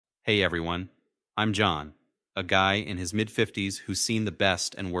Hey everyone, I'm John, a guy in his mid 50s who's seen the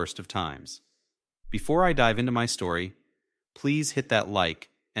best and worst of times. Before I dive into my story, please hit that like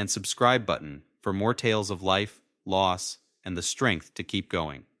and subscribe button for more tales of life, loss, and the strength to keep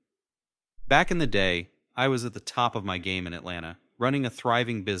going. Back in the day, I was at the top of my game in Atlanta, running a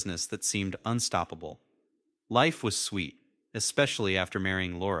thriving business that seemed unstoppable. Life was sweet, especially after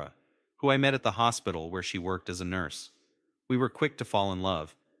marrying Laura, who I met at the hospital where she worked as a nurse. We were quick to fall in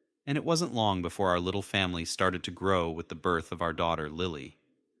love, and it wasn't long before our little family started to grow with the birth of our daughter, Lily.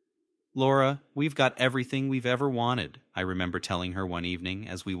 Laura, we've got everything we've ever wanted, I remember telling her one evening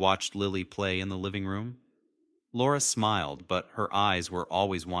as we watched Lily play in the living room. Laura smiled, but her eyes were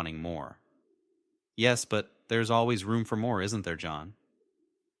always wanting more. Yes, but there's always room for more, isn't there, John?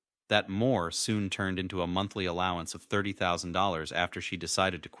 That more soon turned into a monthly allowance of $30,000 after she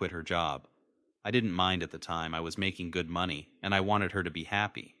decided to quit her job. I didn't mind at the time, I was making good money, and I wanted her to be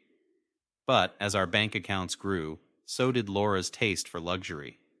happy. But as our bank accounts grew, so did Laura's taste for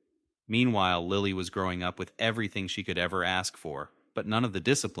luxury. Meanwhile, Lily was growing up with everything she could ever ask for, but none of the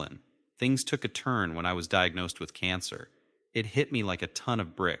discipline. Things took a turn when I was diagnosed with cancer. It hit me like a ton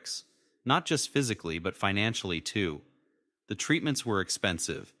of bricks, not just physically, but financially too. The treatments were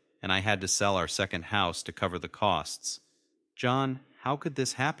expensive, and I had to sell our second house to cover the costs. John, how could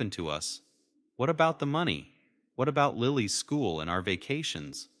this happen to us? What about the money? What about Lily's school and our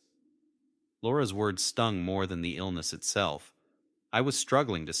vacations? Laura's words stung more than the illness itself. I was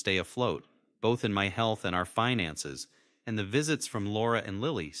struggling to stay afloat, both in my health and our finances, and the visits from Laura and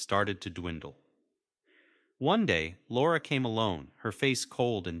Lily started to dwindle. One day, Laura came alone, her face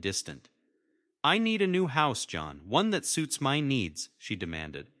cold and distant. "I need a new house, John, one that suits my needs," she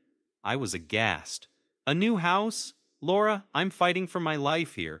demanded. I was aghast. "A new house? Laura, I'm fighting for my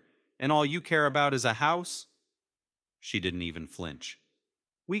life here, and all you care about is a house?" She didn't even flinch.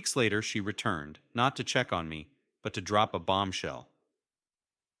 Weeks later, she returned, not to check on me, but to drop a bombshell.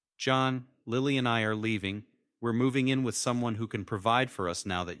 "John, Lily and I are leaving. We're moving in with someone who can provide for us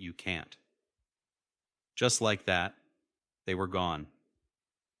now that you can't." Just like that, they were gone.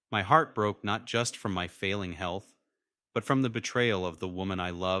 My heart broke not just from my failing health, but from the betrayal of the woman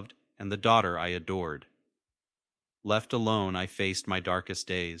I loved and the daughter I adored. Left alone, I faced my darkest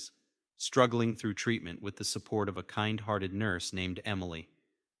days, struggling through treatment with the support of a kind-hearted nurse named Emily.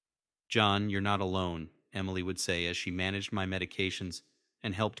 "John, you're not alone," Emily would say as she managed my medications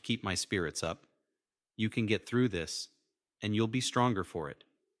and helped keep my spirits up. "You can get through this, and you'll be stronger for it."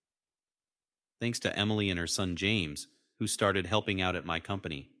 Thanks to Emily and her son James, who started helping out at my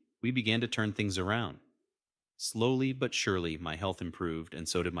company, we began to turn things around. Slowly but surely, my health improved, and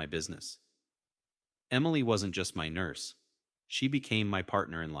so did my business. Emily wasn't just my nurse. She became my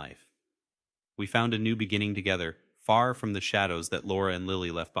partner in life. We found a new beginning together, far from the shadows that Laura and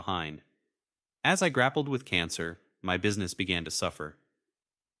Lily left behind. As I grappled with cancer, my business began to suffer.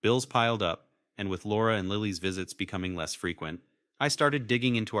 Bills piled up, and with Laura and Lily's visits becoming less frequent, I started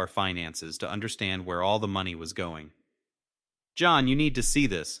digging into our finances to understand where all the money was going. "John, you need to see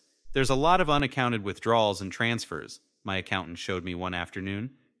this. There's a lot of unaccounted withdrawals and transfers," my accountant showed me one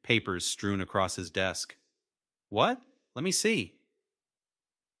afternoon, papers strewn across his desk. "What? Let me see."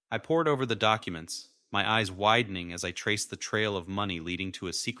 I pored over the documents, my eyes widening as I traced the trail of money leading to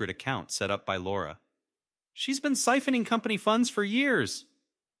a secret account set up by Laura. "She's been siphoning company funds for years."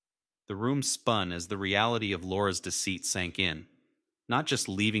 The room spun as the reality of Laura's deceit sank in. Not just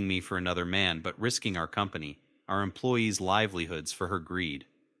leaving me for another man, but risking our company, our employees' livelihoods for her greed.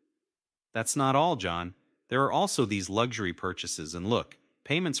 "That's not all, John. There are also these luxury purchases, and look,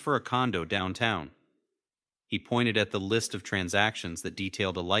 payments for a condo downtown." He pointed at the list of transactions that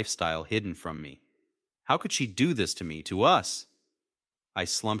detailed a lifestyle hidden from me. How could she do this to me, to us? I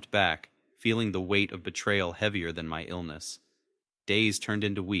slumped back, feeling the weight of betrayal heavier than my illness. Days turned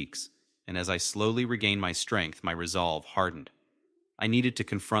into weeks, and as I slowly regained my strength, my resolve hardened. I needed to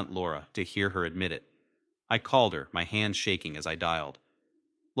confront Laura, to hear her admit it. I called her, my hands shaking as I dialed.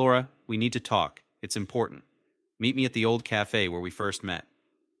 "Laura, we need to talk. It's important. Meet me at the old cafe where we first met."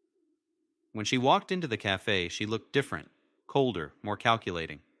 When she walked into the cafe, she looked different, colder, more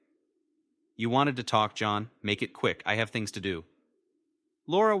calculating. "You wanted to talk, John. Make it quick. I have things to do."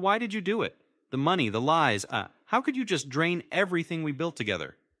 "Laura, why did you do it? The money, the lies. How could you just drain everything we built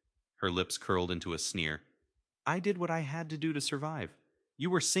together?" Her lips curled into a sneer. "I did what I had to do to survive. You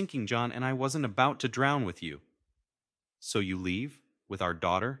were sinking, John, and I wasn't about to drown with you." "So you leave? With our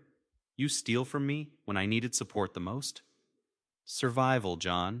daughter? You steal from me when I needed support the most?" "Survival,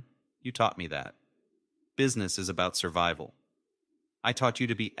 John. You taught me that. Business is about survival. I taught you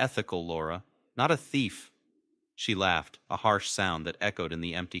to be ethical, Laura, not a thief." She laughed, a harsh sound that echoed in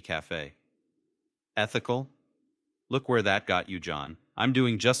the empty cafe. Ethical? Look where that got you, John. I'm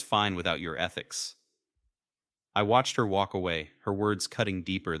doing just fine without your ethics. I watched her walk away, her words cutting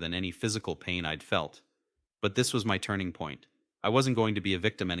deeper than any physical pain I'd felt. But this was my turning point. I wasn't going to be a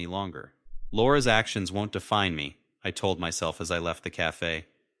victim any longer. Laura's actions won't define me, I told myself as I left the cafe.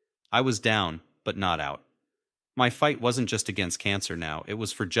 I was down, but not out. My fight wasn't just against cancer now, it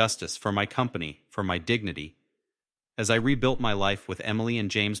was for justice, for my company, for my dignity. As I rebuilt my life with Emily and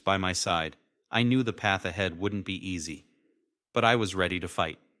James by my side, I knew the path ahead wouldn't be easy. But I was ready to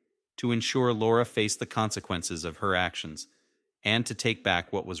fight, to ensure Laura faced the consequences of her actions, and to take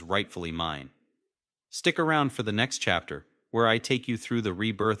back what was rightfully mine. Stick around for the next chapter, where I take you through the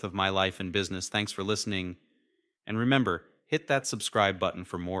rebirth of my life and business. Thanks for listening. And remember, hit that subscribe button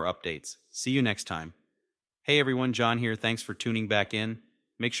for more updates. See you next time. Hey everyone, John here. Thanks for tuning back in.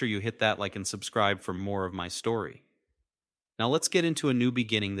 Make sure you hit that like and subscribe for more of my story. Now let's get into a new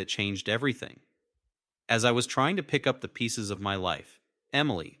beginning that changed everything. As I was trying to pick up the pieces of my life,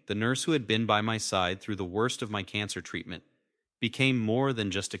 Emily, the nurse who had been by my side through the worst of my cancer treatment, became more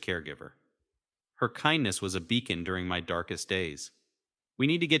than just a caregiver. Her kindness was a beacon during my darkest days. We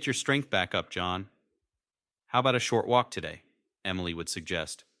need to get your strength back up, John. How about a short walk today? Emily would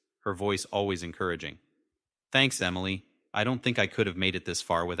suggest, her voice always encouraging. Thanks, Emily. I don't think I could have made it this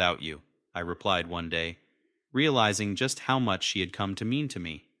far without you, I replied one day, realizing just how much she had come to mean to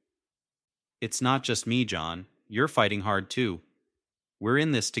me. It's not just me, John. You're fighting hard too. We're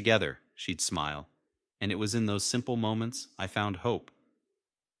in this together, she'd smile, and it was in those simple moments I found hope.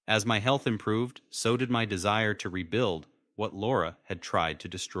 As my health improved, so did my desire to rebuild what Laura had tried to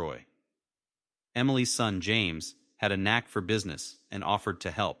destroy. Emily's son, James, had a knack for business and offered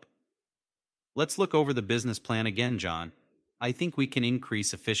to help. Let's look over the business plan again, John. I think we can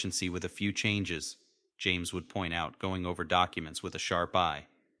increase efficiency with a few changes, James would point out, going over documents with a sharp eye.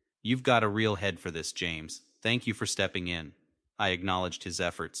 You've got a real head for this, James. Thank you for stepping in. I acknowledged his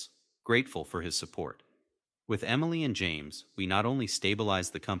efforts, grateful for his support. With Emily and James, we not only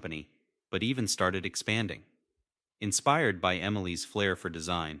stabilized the company, but even started expanding. Inspired by Emily's flair for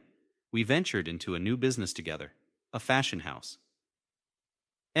design, we ventured into a new business together, a fashion house.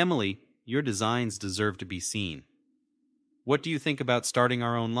 Emily, your designs deserve to be seen. What do you think about starting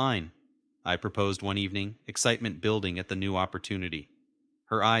our own line? I proposed one evening, excitement building at the new opportunity.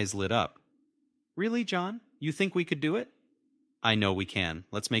 Her eyes lit up. Really, John? You think we could do it? I know we can.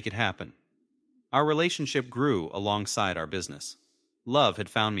 Let's make it happen. Our relationship grew alongside our business. Love had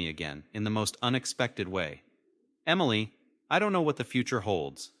found me again, in the most unexpected way. Emily, I don't know what the future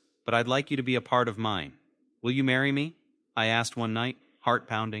holds, but I'd like you to be a part of mine. Will you marry me? I asked one night, heart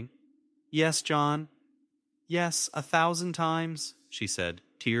pounding. Yes, John. Yes, 1,000 times, she said,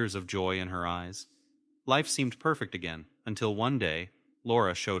 tears of joy in her eyes. Life seemed perfect again, until one day,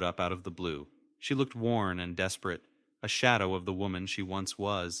 Laura showed up out of the blue. She looked worn and desperate, a shadow of the woman she once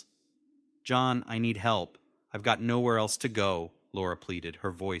was. John, I need help. I've got nowhere else to go, Laura pleaded,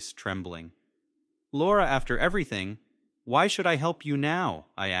 her voice trembling. Laura, after everything, why should I help you now?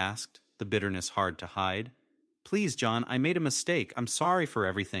 I asked, the bitterness hard to hide. Please, John, I made a mistake. I'm sorry for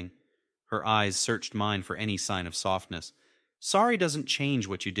everything. Her eyes searched mine for any sign of softness. Sorry doesn't change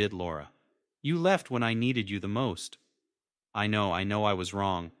what you did, Laura. You left when I needed you the most. I know I was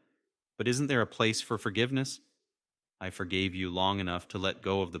wrong. But isn't there a place for forgiveness? I forgave you long enough to let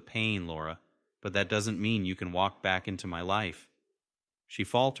go of the pain, Laura, but that doesn't mean you can walk back into my life. She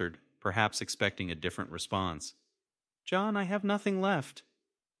faltered, perhaps expecting a different response. John, I have nothing left.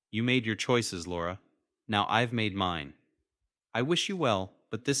 You made your choices, Laura. Now I've made mine. I wish you well,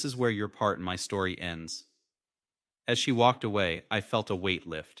 but this is where your part in my story ends. As she walked away, I felt a weight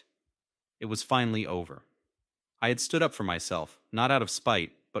lift. It was finally over. I had stood up for myself, not out of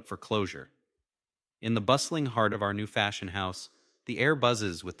spite, but for closure. In the bustling heart of our new fashion house, the air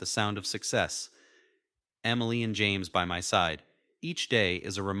buzzes with the sound of success. Emily and James by my side. Each day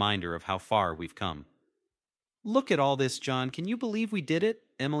is a reminder of how far we've come. Look at all this, John. Can you believe we did it?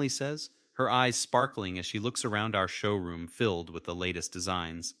 Emily says, her eyes sparkling as she looks around our showroom filled with the latest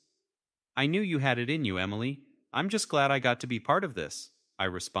designs. I knew you had it in you, Emily. I'm just glad I got to be part of this, I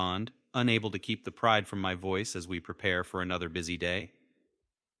respond, unable to keep the pride from my voice as we prepare for another busy day.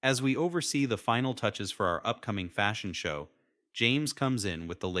 As we oversee the final touches for our upcoming fashion show, James comes in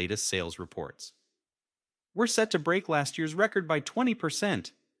with the latest sales reports. We're set to break last year's record by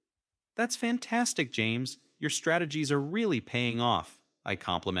 20%. That's fantastic, James. Your strategies are really paying off, I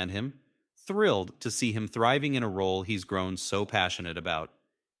compliment him, thrilled to see him thriving in a role he's grown so passionate about.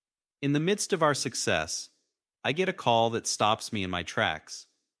 In the midst of our success, I get a call that stops me in my tracks.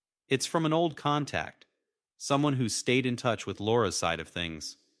 It's from an old contact, someone who stayed in touch with Laura's side of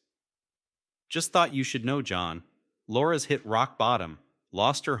things. Just thought you should know, John. Laura's hit rock bottom,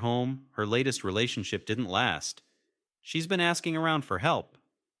 lost her home, her latest relationship didn't last. She's been asking around for help.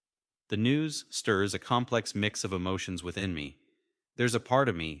 The news stirs a complex mix of emotions within me. There's a part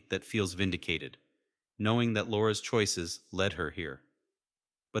of me that feels vindicated, knowing that Laura's choices led her here.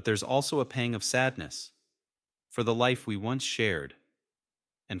 But there's also a pang of sadness for the life we once shared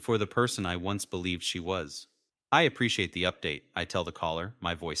and for the person I once believed she was. I appreciate the update, I tell the caller,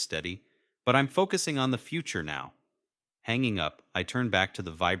 my voice steady, but I'm focusing on the future now. Hanging up, I turn back to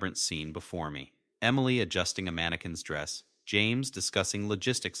the vibrant scene before me. Emily adjusting a mannequin's dress, James discussing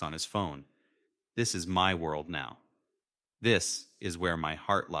logistics on his phone. This is my world now. This is where my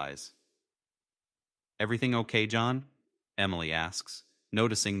heart lies. Everything okay, John? Emily asks,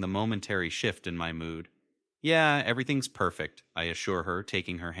 noticing the momentary shift in my mood. Yeah, everything's perfect, I assure her,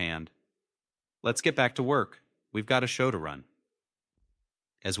 taking her hand. Let's get back to work. We've got a show to run.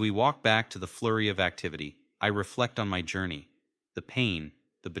 As we walk back to the flurry of activity, I reflect on my journey, the pain,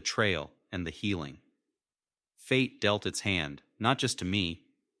 the betrayal, and the healing. Fate dealt its hand, not just to me,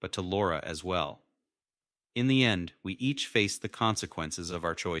 but to Laura as well. In the end, we each face the consequences of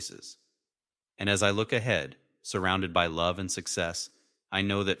our choices. And as I look ahead, surrounded by love and success, I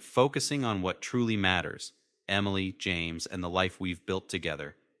know that focusing on what truly matters, Emily, James, and the life we've built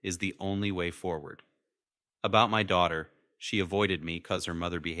together, is the only way forward. About my daughter, she avoided me because her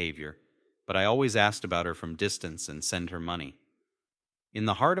mother behavior, but I always asked about her from distance and send her money. In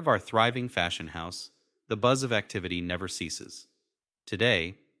the heart of our thriving fashion house, the buzz of activity never ceases.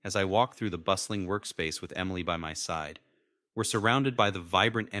 Today, as I walk through the bustling workspace with Emily by my side, we're surrounded by the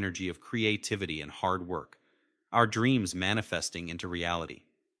vibrant energy of creativity and hard work, our dreams manifesting into reality.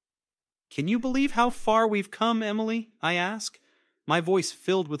 Can you believe how far we've come, Emily? I ask, my voice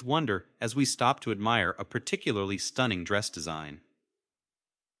filled with wonder as we stop to admire a particularly stunning dress design.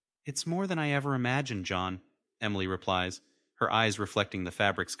 It's more than I ever imagined, John, Emily replies, her eyes reflecting the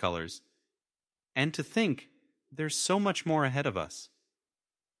fabric's colors. And to think, there's so much more ahead of us.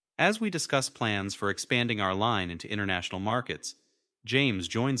 As we discuss plans for expanding our line into international markets, James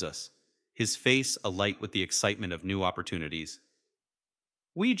joins us, his face alight with the excitement of new opportunities.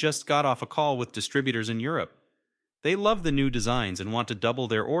 We just got off a call with distributors in Europe. They love the new designs and want to double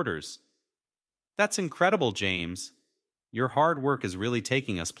their orders. That's incredible, James. Your hard work is really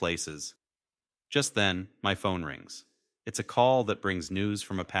taking us places. Just then, my phone rings. It's a call that brings news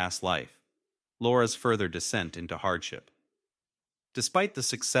from a past life, Laura's further descent into hardship. Despite the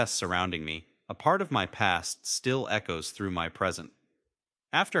success surrounding me, a part of my past still echoes through my present.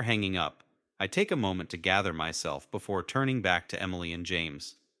 After hanging up, I take a moment to gather myself before turning back to Emily and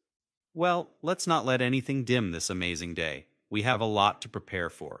James. Well, let's not let anything dim this amazing day. We have a lot to prepare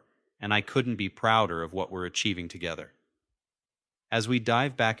for, and I couldn't be prouder of what we're achieving together. As we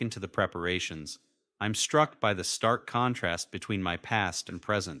dive back into the preparations, I'm struck by the stark contrast between my past and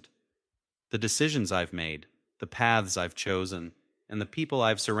present. The decisions I've made, the paths I've chosen, and the people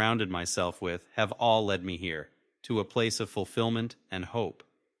I've surrounded myself with have all led me here, to a place of fulfillment and hope.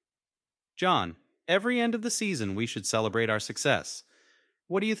 John, every end of the season we should celebrate our success.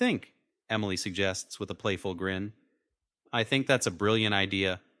 What do you think? Emily suggests with a playful grin. I think that's a brilliant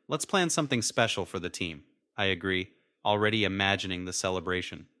idea. Let's plan something special for the team. I agree, already imagining the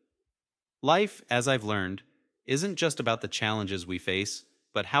celebration. Life, as I've learned, isn't just about the challenges we face,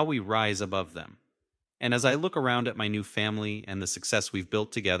 but how we rise above them. And as I look around at my new family and the success we've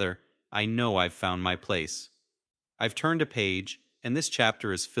built together, I know I've found my place. I've turned a page, and this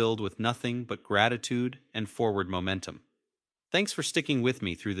chapter is filled with nothing but gratitude and forward momentum. Thanks for sticking with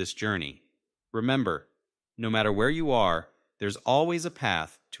me through this journey. Remember, no matter where you are, there's always a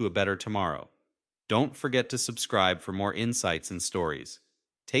path to a better tomorrow. Don't forget to subscribe for more insights and stories.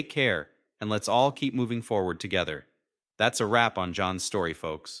 Take care, and let's all keep moving forward together. That's a wrap on John's story,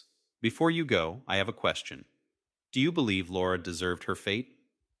 folks. Before you go, I have a question. Do you believe Laura deserved her fate?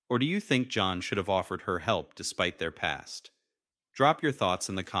 Or do you think John should have offered her help despite their past? Drop your thoughts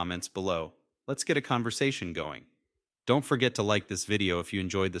in the comments below. Let's get a conversation going. Don't forget to like this video if you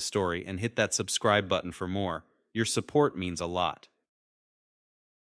enjoyed the story and hit that subscribe button for more. Your support means a lot.